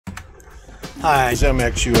Hi, it's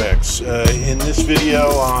MXUX. In this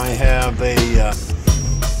video I have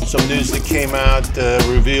some news that came out,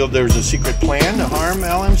 revealed there's a secret plan to harm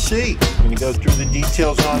LMC. I'm going to go through the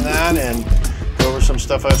details on that and go over some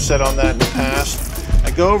stuff I've said on that in the past.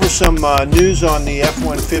 I go over some news on the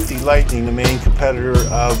F-150 Lightning, the main competitor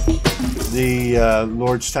of the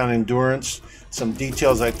Lordstown Endurance. Some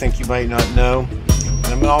details I think you might not know. And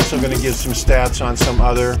I'm also going to give some stats on some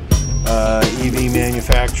other EV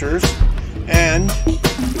manufacturers. And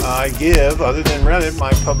I give, other than Reddit,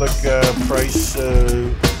 my public price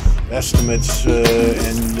estimates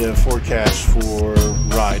and forecasts for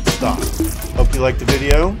ride stock. Hope you like the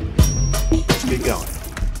video. Let's get going.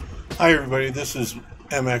 Hi everybody, this is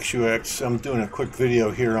MXUX. I'm doing a quick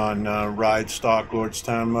video here on ride stock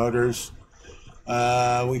Lordstown Motors.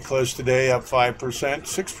 We closed today up 5%,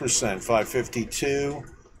 6%, 552.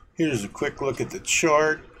 Here's a quick look at the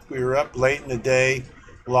chart. We were up late in the day.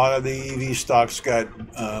 A lot of the EV stocks got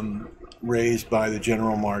raised by the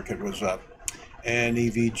general market, was up, and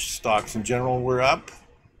EV stocks in general were up.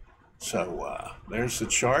 So there's the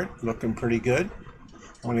chart, looking pretty good.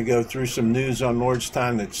 I'm going to go through some news on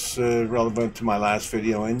Lordstown that's relevant to my last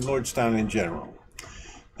video and Lordstown in general.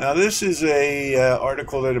 Now this is a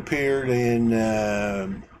article that appeared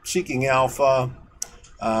in Seeking Alpha.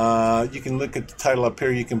 You can look at the title up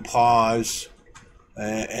here. You can pause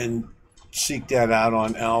and seek that out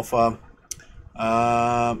on Alpha.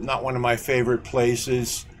 Not one of my favorite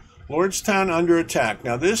places. Lordstown under attack.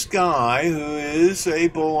 Now this guy, who is a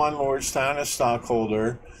bull on Lordstown, a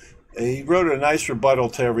stockholder, he wrote a nice rebuttal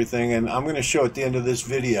to everything, and I'm going to show at the end of this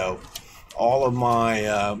video all of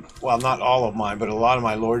my, well, not all of mine, but a lot of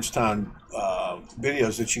my Lordstown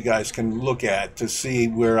videos that you guys can look at to see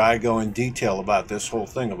where I go in detail about this whole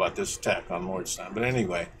thing, about this attack on Lordstown. But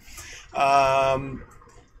anyway,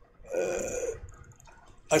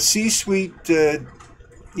 a C-suite,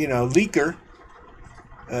 leaker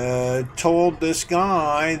told this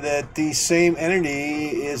guy that the same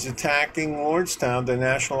entity is attacking Lordstown, the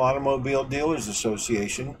National Automobile Dealers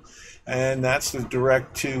Association, and that's the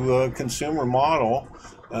direct-to-consumer model.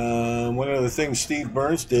 One of the things Steve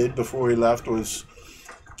Burns did before he left was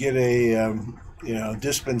get a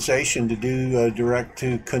dispensation to do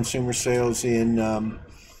direct-to-consumer sales in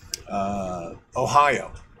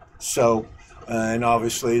Ohio. So, and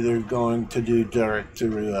obviously they're going to do direct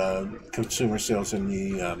to consumer sales in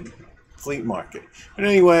the fleet market. But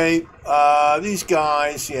anyway, these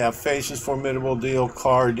guys, faces formidable deal,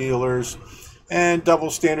 car dealers, and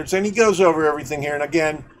double standards. And he goes over everything here. And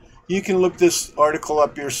again, you can look this article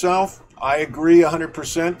up yourself. I agree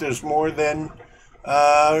 100%. There's more than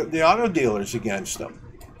the auto dealers against them.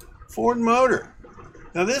 Ford Motor.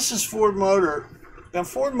 Now this is Ford Motor. Now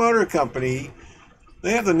Ford Motor Company,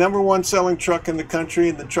 they have the #1 selling truck in the country,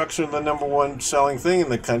 and the trucks are the #1 selling thing in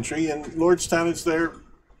the country, and Lordstown is their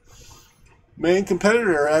main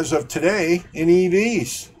competitor as of today in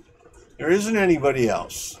EVs. There isn't anybody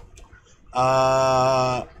else.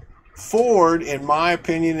 Ford, in my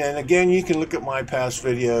opinion, and again, you can look at my past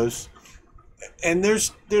videos, and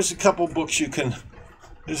there's a couple books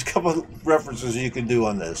there's a couple references you can do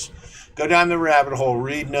on this. Go down the rabbit hole,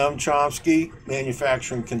 read Noam Chomsky,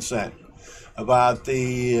 Manufacturing Consent, about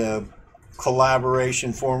the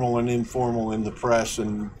collaboration, formal and informal, in the press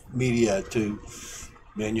and media to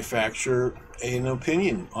manufacture an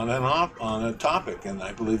opinion on a topic. And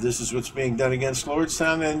I believe this is what's being done against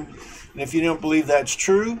Lordstown. And if you don't believe that's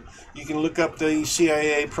true, you can look up the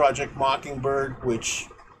CIA Project Mockingbird, which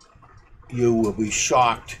you will be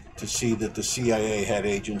shocked to see that the CIA had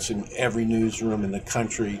agents in every newsroom in the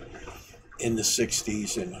country in the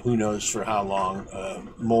 60s, and who knows for how long,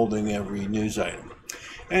 molding every news item.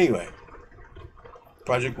 Anyway,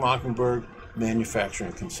 Project Mockingbird,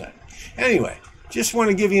 Manufacturing Consent. Anyway, just want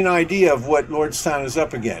to give you an idea of what Lordstown is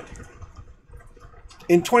up against.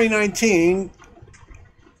 In 2019,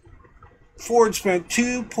 Ford spent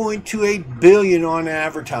 $2.28 billion on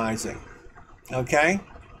advertising. Okay?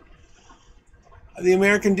 The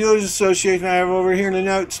American Dealers Association, I have over here in the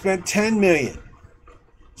note, spent $10 million.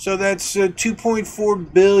 So that's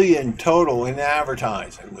 $2.4 billion total in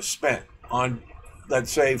advertising was spent on, let's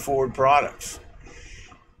say, Ford products.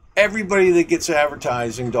 Everybody that gets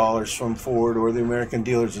advertising dollars from Ford or the American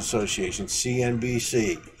Dealers Association,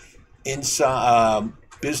 CNBC,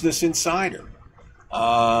 Business Insider,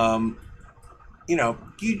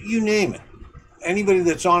 you name it. Anybody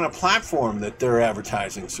that's on a platform that their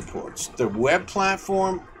advertising supports, the web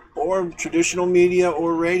platform or traditional media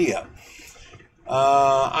or radio.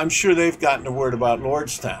 I'm sure they've gotten the word about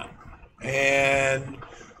Lordstown. And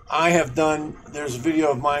I have done, there's a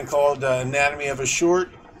video of mine called Anatomy of a Short.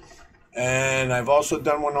 And I've also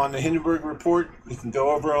done one on the Hindenburg report. You can go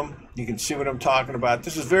over them. You can see what I'm talking about.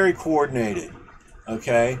 This is very coordinated.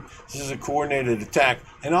 Okay? This is a coordinated attack.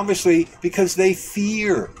 And obviously, because they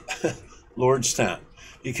fear Lordstown,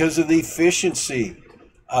 because of the efficiency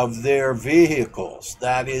of their vehicles.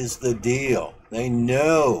 That is the deal. They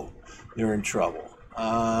know they're in trouble.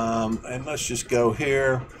 And let's just go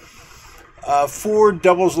here. Ford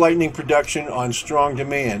doubles Lightning production on strong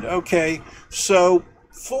demand. Okay, so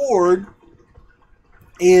Ford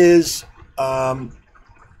is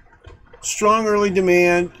strong early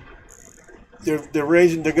demand. They're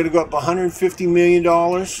raising. They're going to go up $150 million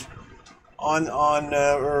or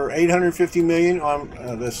 $850 million on.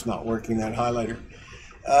 That's not working. That highlighter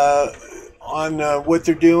on what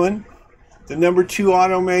they're doing. The number 2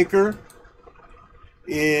 automaker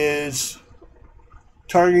is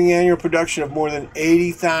targeting annual production of more than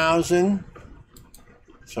 80,000.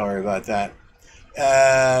 Sorry about that.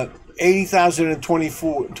 80,000 in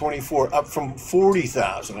 24, up from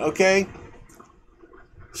 40,000. Okay,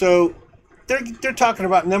 so they're talking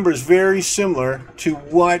about numbers very similar to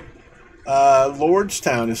what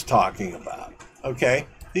Lordstown is talking about. Okay,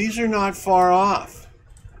 these are not far off.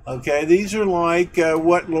 Okay, these are like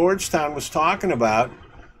what Lordstown was talking about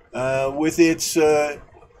with its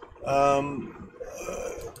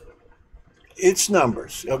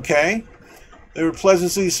numbers. Okay, they were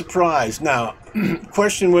pleasantly surprised. Now,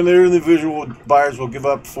 question whether individual buyers will give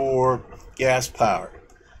up for gas power.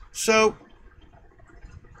 So,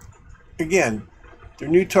 again, their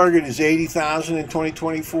new target is 80,000 in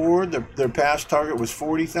 2024. Their past target was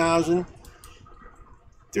 40,000.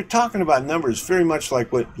 They're talking about numbers very much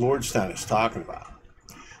like what Lordstown is talking about.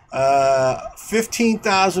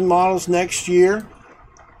 15,000 models next year.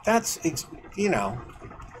 That's, you know,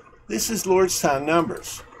 this is Lordstown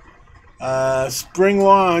numbers. Spring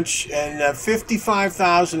launch and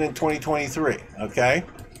 55,000 in 2023. Okay.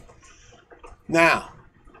 Now,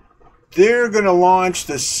 they're going to launch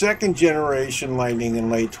the 2nd generation Lightning in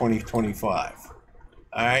late 2025.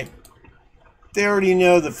 All right. They already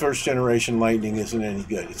know the 1st generation Lightning isn't any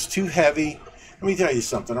good. It's too heavy. Let me tell you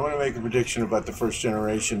something. I want to make a prediction about the 1st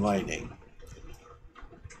generation Lightning.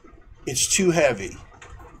 It's too heavy.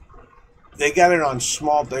 They got it on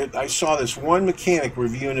small. I saw this one mechanic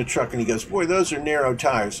reviewing a truck, and he goes, "Boy, those are narrow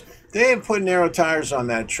tires." They have put narrow tires on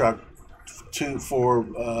that truck for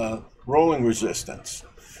rolling resistance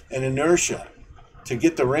and inertia to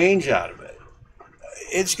get the range out of it.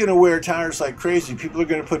 It's going to wear tires like crazy. People are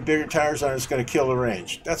going to put bigger tires on it. It's going to kill the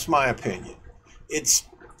range. That's my opinion. It's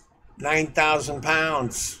 9,000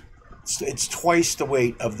 pounds. It's twice the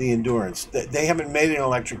weight of the Endurance. They haven't made an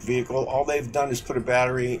electric vehicle. All they've done is put a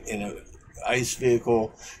battery in an ICE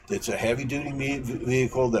vehicle that's a heavy-duty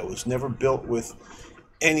vehicle that was never built with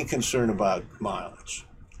any concern about mileage.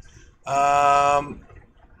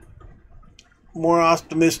 More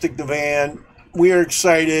optimistic demand. We are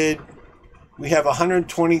excited. We have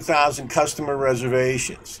 120,000 customer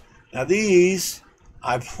reservations. Now these,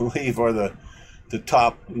 I believe, are the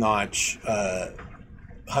top-notch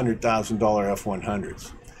 $100,000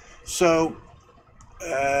 F-100s. So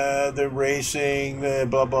they're racing,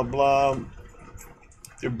 blah, blah, blah.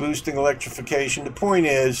 They're boosting electrification. The point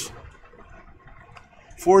is,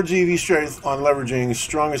 Ford's EV strength on leveraging is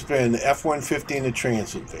strongest been the F-150 and the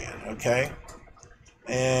Transit van, okay?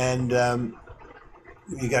 And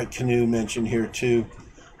you got Canoe mentioned here too.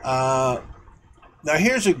 Now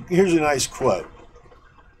here's a nice quote.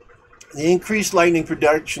 The increased Lightning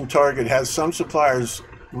production target has some suppliers,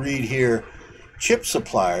 read here, chip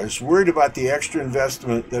suppliers, worried about the extra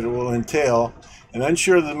investment that it will entail and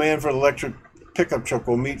unsure the demand for the electric pickup truck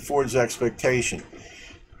will meet Ford's expectation.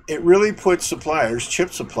 It really puts suppliers,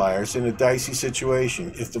 chip suppliers, in a dicey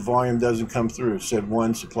situation if the volume doesn't come through, said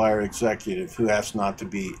one supplier executive who asked not to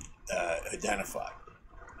be identified.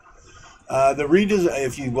 The redesign,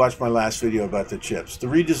 if you watched my last video about the chips, the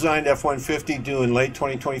redesigned F-150 due in late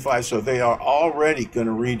 2025, so they are already going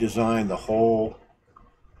to redesign the whole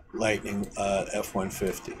Lightning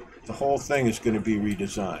F-150. The whole thing is going to be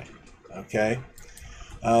redesigned, okay?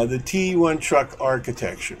 The T1 truck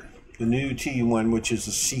architecture, the new T1, which is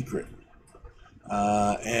a secret.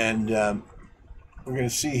 We're going to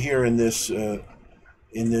see here in this, so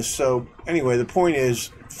anyway, the point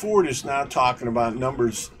is, Ford is now talking about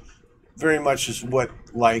numbers very much as what,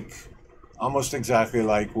 like, almost exactly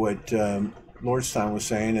like what Lordstown was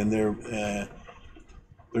saying, and their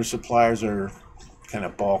suppliers are kind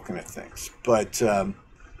of balking at things. But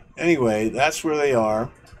anyway, that's where they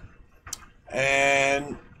are.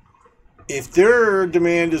 And if their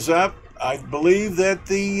demand is up, I believe that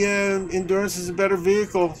the Endurance is a better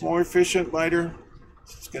vehicle, more efficient, lighter.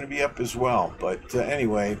 It's going to be up as well. But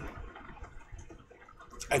anyway,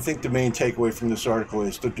 I think the main takeaway from this article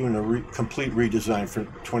is they're doing a complete redesign for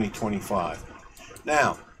 2025.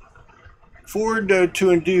 Now, Ford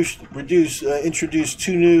to introduce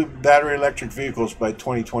 2 new battery electric vehicles by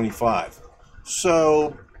 2025.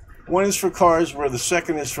 So one is for cars, where the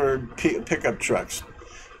second is for pickup trucks.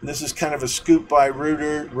 And this is kind of a scoop by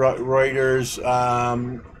Reuters.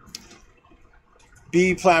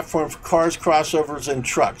 B platform for cars, crossovers, and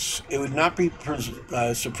trucks. It would not be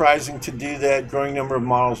surprising to do that. Growing number of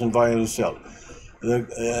models and volume of sales.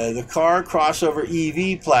 The car crossover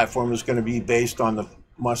EV platform is going to be based on the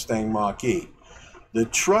Mustang Mach-E. The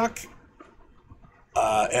truck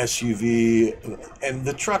SUV, and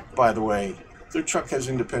the truck, by the way, their truck has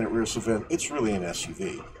independent rear suspension. It's really an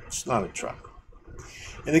SUV. It's not a truck.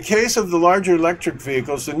 In the case of the larger electric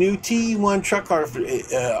vehicles, the new TE1 truck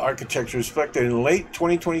architecture is expected in late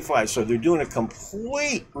 2025. So they're doing a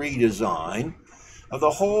complete redesign of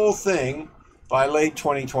the whole thing by late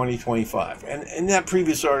 2025. And in that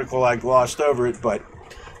previous article, I glossed over it, but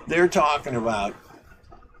they're talking about,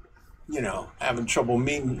 you know, having trouble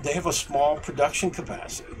meeting. They have a small production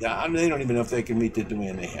capacity. I mean, they don't even know if they can meet the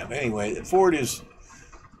demand they have. Anyway, Ford is,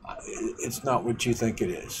 it's not what you think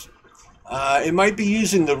it is. It might be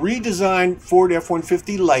using the redesigned Ford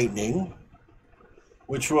F-150 Lightning,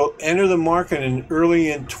 which will enter the market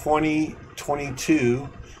early in 2022,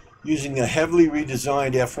 using a heavily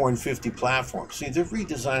redesigned F-150 platform. See, they're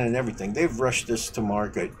redesigning everything. They've rushed this to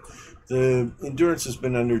market. The Endurance has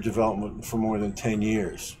been under development for more than 10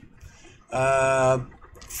 years.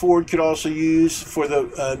 Ford could also use for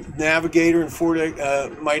the Navigator, and Ford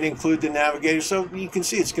might include the Navigator. So you can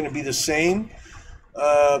see it's going to be the same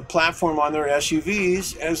platform on their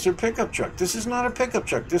SUVs as their pickup truck. This is not a pickup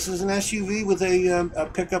truck. This is an SUV with a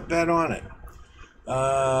pickup bed on it.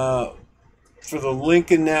 For the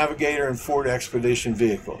Lincoln Navigator and Ford Expedition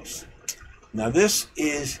vehicles. Now this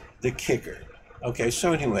is the kicker. Okay,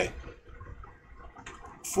 so anyway,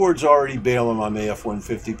 Ford's already bailing on the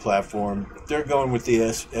F-150 platform. They're going with the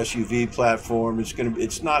SUV platform.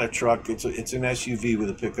 It's not a truck. It's an SUV with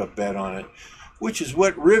a pickup bed on it, which is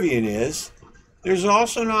what Rivian is. There's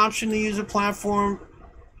also an option to use a platform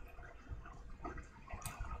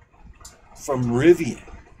from Rivian.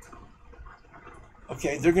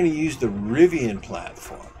 Okay, they're going to use the Rivian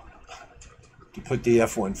platform to put the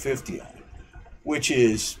F-150 on, which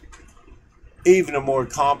is even a more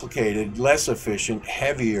complicated, less efficient,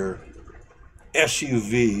 heavier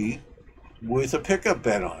SUV with a pickup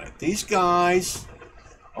bed on it. These guys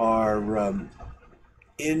are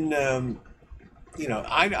you know,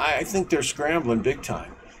 I think they're scrambling big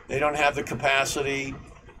time. They don't have the capacity.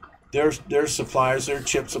 Their suppliers, their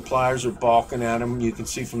chip suppliers, are balking at them. You can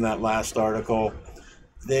see from that last article,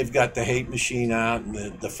 they've got the hate machine out and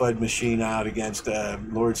the FUD machine out against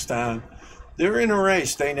Lordstown. They're in a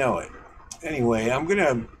race. They know it. Anyway, I'm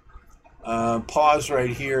going to pause right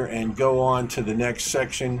here and go on to the next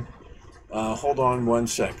section. Hold on one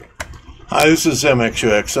second. Hi, this is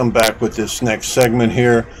MXUX. I'm back with this next segment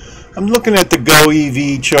here. I'm looking at the Go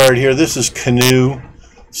EV chart here. This is Canoe,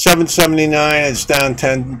 $7.79. It's down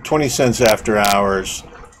 20 cents after hours.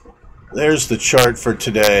 There's the chart for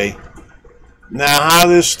today. Now, how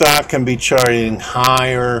this stock can be charting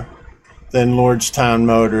higher than Lordstown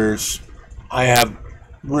Motors, I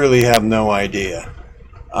really have no idea.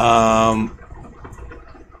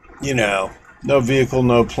 You know, no vehicle,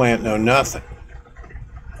 no plant, no nothing.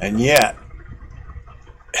 And yet,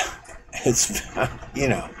 it's, you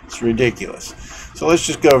know, it's ridiculous. So let's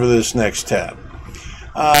just go over this next tab.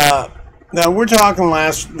 Now, we're talking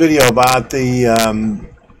last video about the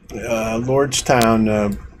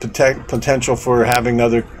Lordstown potential for having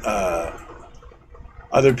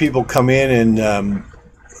other people come in and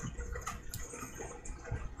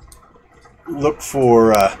look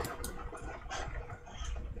for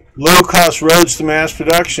low-cost roads to mass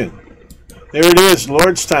production. There it is,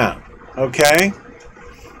 Lordstown. Okay,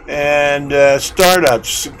 and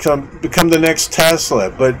startups become the next Tesla,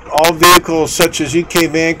 but all vehicles such as UK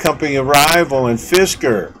Van Company, Arrival, and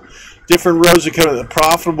Fisker, different roads that come with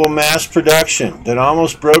profitable mass production that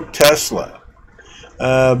almost broke Tesla.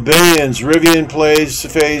 Billions, Rivian plays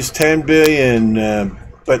phase 10 billion,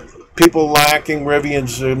 but people lacking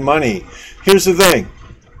Rivian's money. Here's the thing.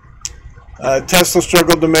 Tesla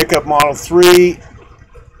struggled to make up Model 3.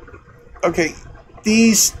 Okay,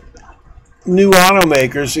 these new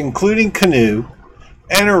automakers, including Canoe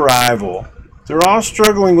and Arrival, they're all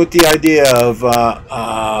struggling with the idea of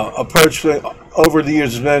approach over the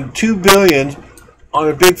years. There's been $2 billion on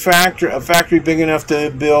a big factory, big enough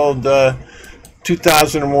to build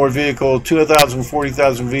 2,000 or more vehicles, 2,000,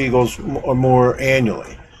 40,000 vehicles or more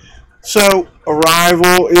annually. So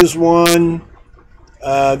Arrival is one.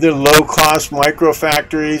 They're low-cost micro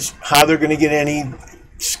factories. How they're going to get any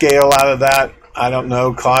scale out of that, I don't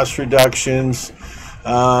know. Cost reductions.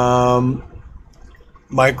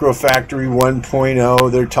 Micro factory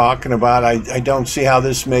 1.0 they're talking about. I don't see how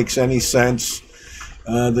this makes any sense.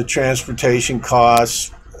 The transportation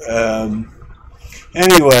costs.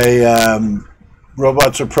 Anyway,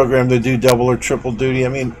 robots are programmed to do double or triple duty. I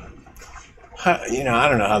mean, I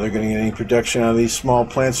don't know how they're going to get any production out of these small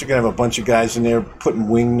plants. They're going to have a bunch of guys in there putting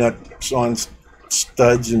wing nuts on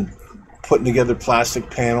studs and putting together plastic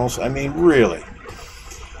panels. I mean, really.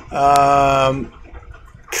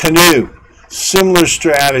 Canoe, similar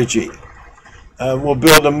strategy. We'll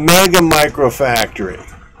build a mega micro factory,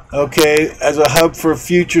 okay, as a hub for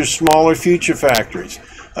smaller future factories.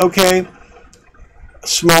 Okay,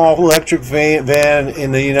 small electric van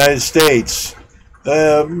in the United States.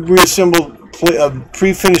 Reassemble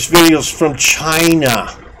pre-finished videos from China.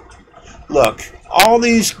 Look, all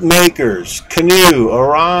these makers, Canoe,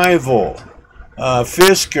 Arrival,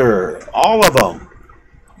 Fisker, all of them,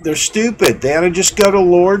 they're stupid. They ought to just go to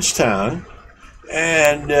Lordstown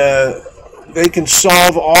and they can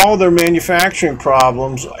solve all their manufacturing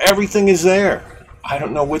problems. Everything is there. I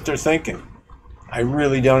don't know what they're thinking. I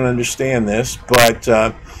really don't understand this, but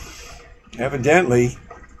evidently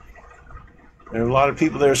there are a lot of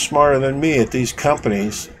people that are smarter than me at these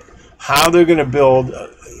companies. How they're going to build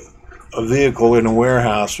a vehicle in a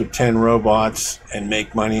warehouse with 10 robots and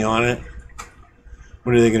make money on it?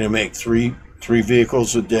 What are they going to make? Three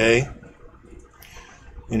vehicles a day?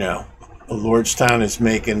 You know, Lordstown is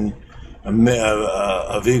making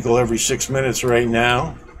a vehicle every 6 minutes right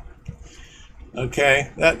now. Okay,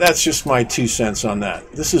 that's just my 2 cents on that.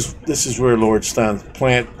 This is where Lordstown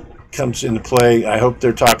plant comes into play. I hope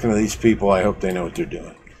they're talking to these people. I hope they know what they're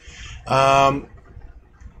doing.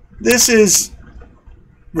 This is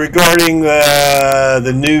regarding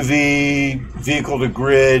the new vehicle to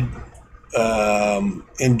grid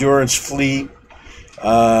endurance fleet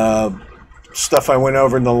stuff I went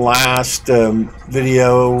over in the last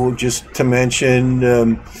video. Just to mention,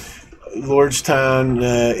 Lordstown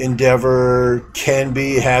Endeavor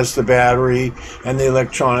has the battery and the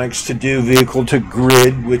electronics to do vehicle to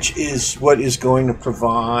grid, which is what is going to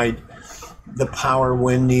provide the power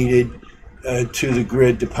when needed to the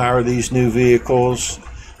grid to power these new vehicles.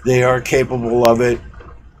 They are capable of it.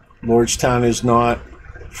 Lordstown is not.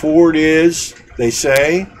 Ford is, they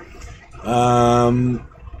say.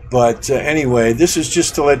 But anyway, this is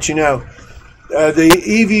just to let you know. The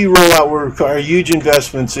EV rollout will require huge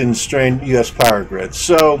investments in strained U.S. power grids.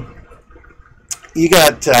 So you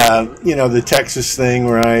got, the Texas thing,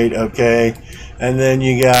 right? Okay. And then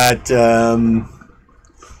you got,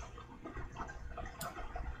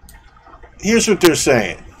 here's what they're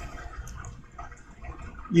saying.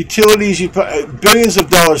 Utilities, billions of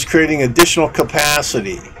dollars creating additional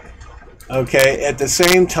capacity. Okay. At the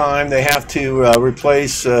same time, they have to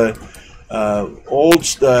replace old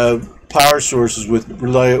power sources with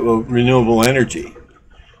renewable energy.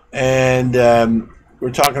 And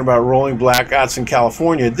we're talking about rolling blackouts in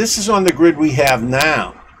California. This is on the grid we have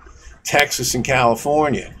now, Texas and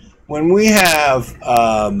California. When we have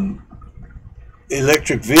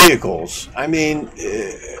electric vehicles, I mean,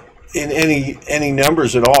 in any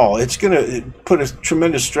numbers at all, it's going to put a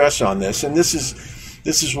tremendous stress on this. And this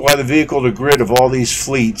is why the vehicle to grid of all these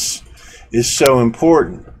fleets is so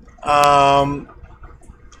important.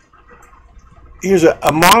 Here's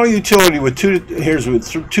a model utility with 2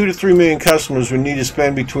 to 3 million customers would need to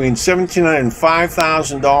spend between $1,700 and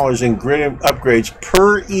 $5,000 in grid upgrades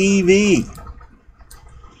per EV.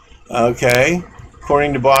 Okay,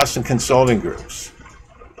 according to Boston Consulting Groups.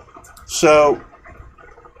 So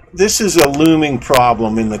this is a looming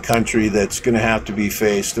problem in the country that's going to have to be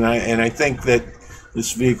faced, and I think that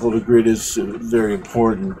this vehicle to grid is very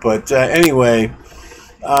important. But anyway.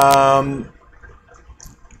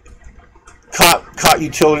 Caught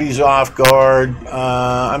utilities off guard.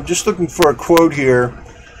 I'm just looking for a quote here.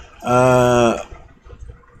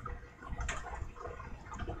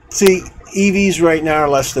 See, EVs right now are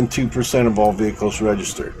less than 2% of all vehicles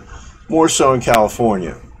registered. More so in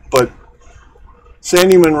California. But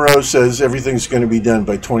Sandy Monroe says everything's going to be done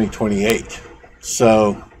by 2028.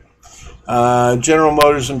 So, General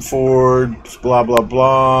Motors and Ford, blah, blah,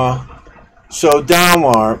 blah. So,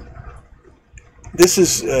 Dalmar, this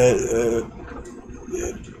is...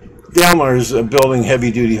 Daimler is building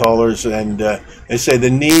heavy-duty haulers, and they say the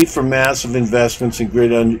need for massive investments in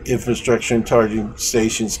grid infrastructure and charging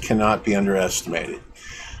stations cannot be underestimated.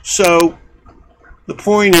 So the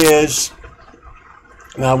point is,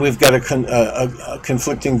 now we've got a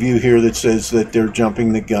conflicting view here that says that they're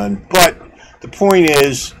jumping the gun. But the point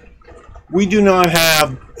is, we do not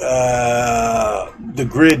have the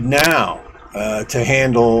grid now to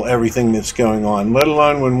handle everything that's going on, let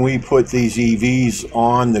alone when we put these EVs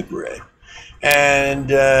on the grid. And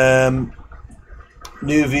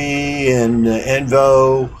Nuvi and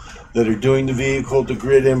Envo that are doing the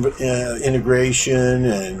vehicle-to-grid integration,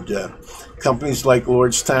 and companies like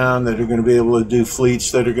Lordstown that are going to be able to do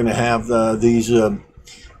fleets that are going to have these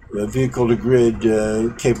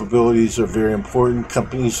vehicle-to-grid capabilities are very important.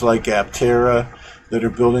 Companies like Aptera that are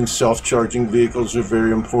building self-charging vehicles are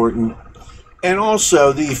very important. And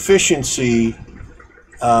also the efficiency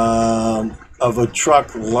of a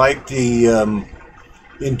truck like the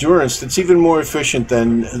Endurance, that's even more efficient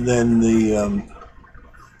than the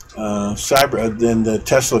the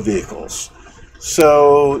Tesla vehicles.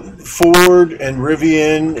 So Ford and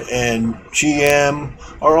Rivian and GM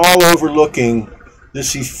are all overlooking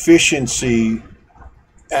this efficiency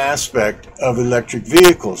aspect of electric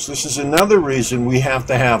vehicles. This is another reason we have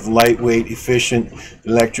to have lightweight, efficient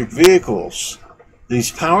electric vehicles.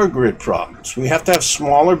 These power grid problems. We have to have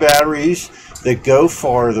smaller batteries that go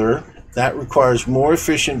farther. That requires more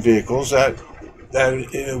efficient vehicles. That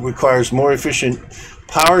requires more efficient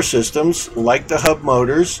power systems like the hub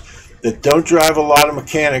motors that don't drive a lot of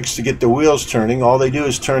mechanics to get the wheels turning. All they do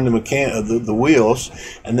is turn the wheels,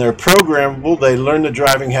 and they're programmable. They learn the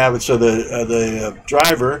driving habits of the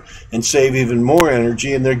driver and save even more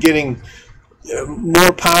energy, and they're getting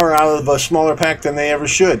more power out of a smaller pack than they ever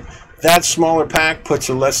should. That smaller pack puts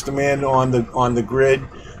a less demand on the grid.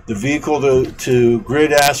 The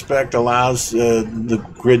vehicle-to-grid aspect allows the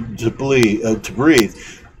grid to breathe.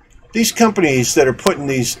 These companies that are putting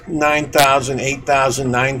these 9,000, 8,000,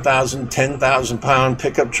 9,000, 10,000 pound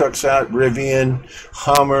pickup trucks out, Rivian,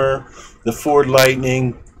 Hummer, the Ford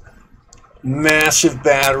Lightning, massive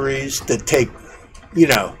batteries that take,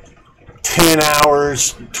 10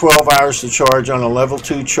 hours, 12 hours to charge on a level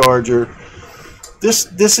 2 charger.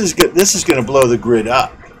 This is going to blow the grid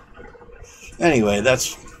up. Anyway,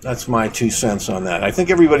 that's my 2 cents on that. I think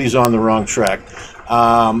everybody's on the wrong track.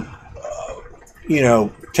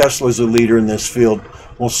 Tesla's a leader in this field.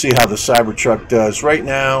 We'll see how the Cybertruck does. Right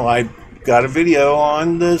now, I got a video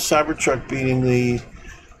on the Cybertruck beating the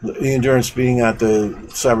Endurance beating out the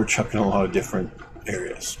Cybertruck in a lot of different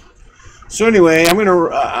areas. So anyway,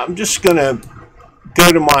 I'm just gonna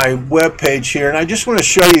go to my web page here, and I just want to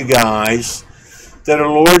show you guys that are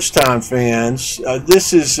Lordstown fans.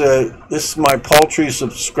 This is my paltry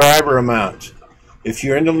subscriber amount. If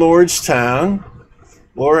you're into Lordstown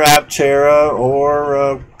or Aptera or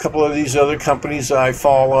a couple of these other companies I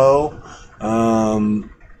follow,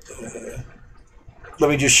 let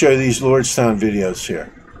me just show you these Lordstown videos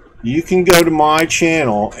here. You can go to my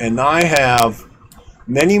channel, and I have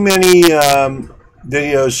many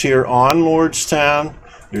videos here on Lordstown.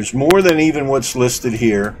 There's more than even what's listed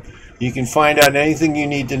here. You can find out anything you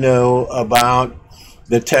need to know about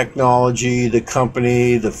the technology, the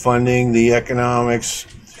company, the funding, the economics.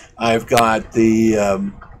 I've got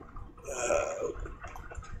the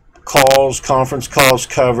conference calls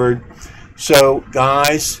covered. So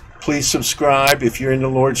guys, please subscribe. If you're into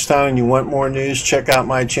Lordstown and you want more news, check out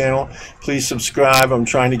my channel. Please subscribe. I'm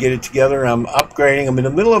trying to get it together. I'm upgrading. I'm in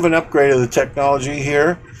the middle of an upgrade of the technology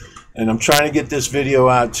here, and I'm trying to get this video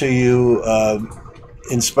out to you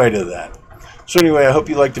in spite of that. So anyway, I hope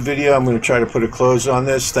you liked the video. I'm going to try to put a close on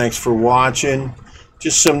this. Thanks for watching.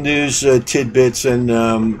 Just some news tidbits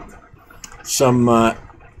and some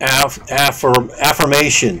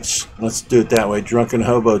affirmations. Let's do it that way. Drunken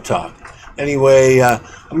hobo talk. Anyway, I'm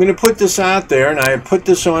going to put this out there, and I put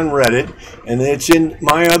this on Reddit, and it's in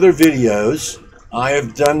my other videos. I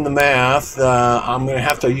have done the math. I'm going to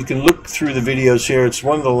have to, you can look through the videos here. It's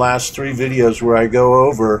one of the last 3 videos where I go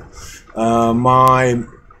over my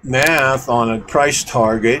math on a price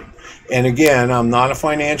target. And again, I'm not a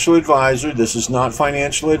financial advisor. This is not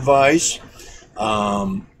financial advice.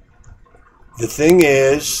 The thing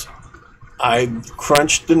is, I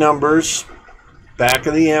crunched the numbers, back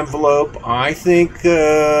of the envelope. I think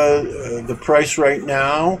the price right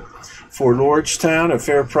now for Lordstown, a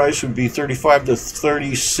fair price would be $35 to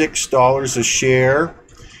 $36 a share.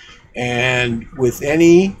 And with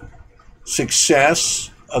any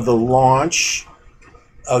success of the launch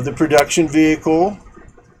of the production vehicle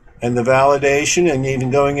and the validation, and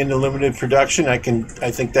even going into limited production, I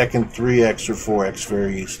think that can 3x or 4x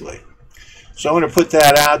very easily. So I'm going to put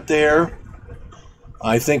that out there.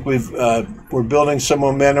 I think we're building some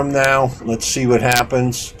momentum now. Let's see what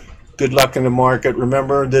happens. Good luck in the market.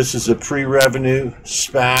 Remember, this is a pre-revenue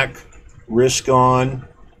SPAC, risk on.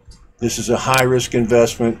 This is a high-risk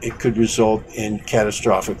investment. It could result in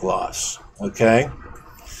catastrophic loss. Okay?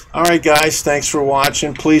 All right, guys. Thanks for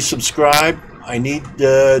watching. Please subscribe. I need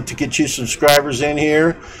to get you subscribers in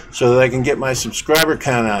here so that I can get my subscriber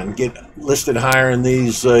count on and get listed higher in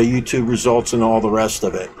these YouTube results and all the rest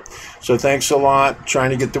of it. So thanks a lot. Trying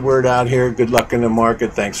to get the word out here. Good luck in the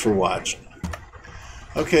market. Thanks for watching.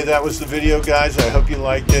 Okay, that was the video, guys. I hope you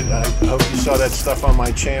liked it. I hope you saw that stuff on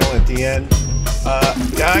my channel at the end.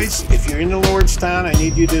 Guys, if you're in the Lordstown, I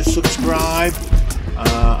need you to subscribe.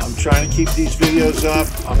 I'm trying to keep these videos up.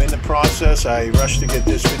 I'm in the process. I rushed to get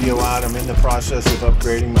this video out. I'm in the process of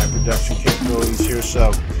upgrading my production capabilities here.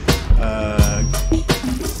 So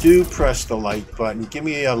do press the like button. Give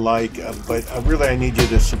me a like, but really I need you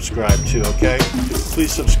to subscribe too, okay?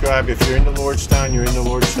 Please subscribe. If you're in the Lordstown, you're in the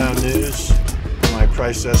Lordstown news. My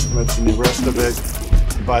price estimates and the rest of it.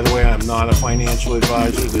 And by the way, I'm not a financial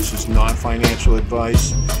advisor. This is not financial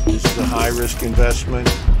advice. This is a high-risk investment.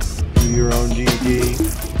 Do your own DD.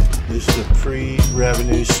 This is a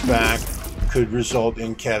pre-revenue SPAC. Could result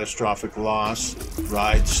in catastrophic loss.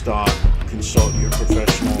 Ride stock. Consult your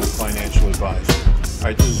professional financial advisor. All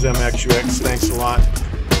right, this is MXUX. Thanks a lot.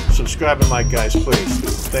 Subscribe and like, guys, please.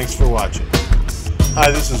 Thanks for watching.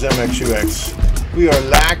 Hi, this is MXUX. We are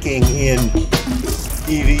lacking in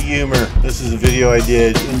EV humor. This is a video I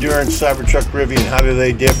did. Endurance, Cybertruck, Rivian, how do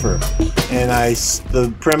they differ? And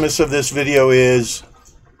the premise of this video is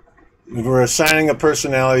we're assigning a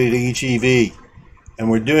personality to each EV.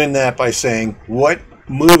 And we're doing that by saying, what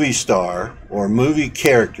movie star or movie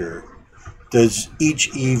character does each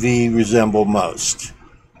EV resemble most?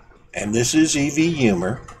 And this is EV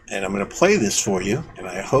humor. And I'm going to play this for you, and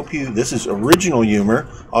I hope this is original humor.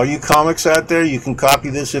 All you comics out there, you can copy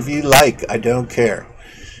this if you like. I don't care.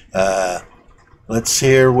 Let's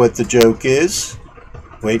hear what the joke is.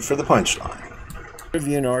 Wait for the punchline.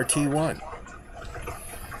 Rivian RT1.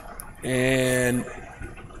 And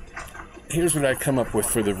here's what I come up with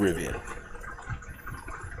for the Rivian.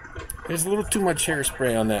 There's a little too much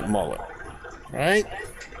hairspray on that mullet, right?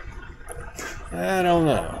 I don't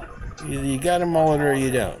know. You got a mullet or you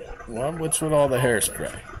don't. Well, what's with all the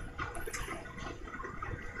hairspray?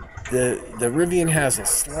 The Rivian has a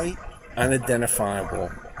slight,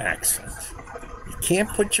 unidentifiable accent. You can't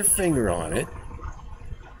put your finger on it,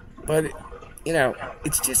 but, you know,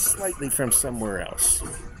 it's just slightly from somewhere else,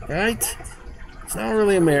 right? It's not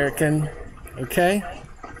really American, okay?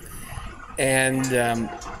 And the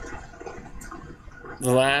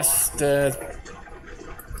last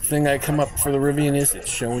thing I come up for the Rivian is it's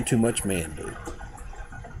showing too much man boob.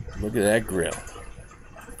 Look at that grill.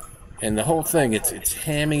 And the whole thing, it's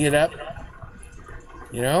hamming it up.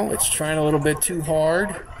 You know, it's trying a little bit too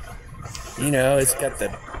hard. You know, it's got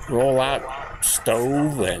the roll-out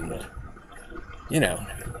stove and, you know,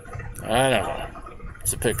 I don't know.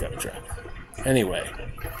 It's a pickup truck. Anyway,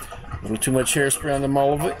 a little too much hairspray on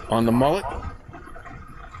the mullet.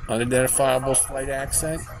 Unidentifiable slight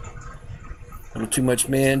accent. A little too much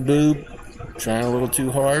man boob, trying a little too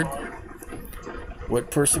hard. What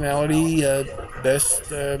personality best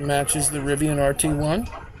matches the Rivian RT1?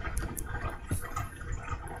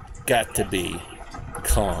 Got to be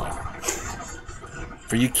Khan.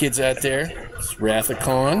 For you kids out there, it's Wrath of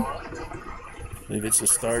Khan. I believe it's a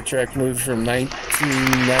Star Trek movie from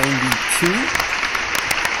 1992.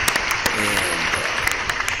 And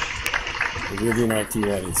the Rivian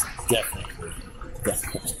RT1 is definitely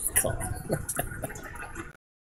Khan.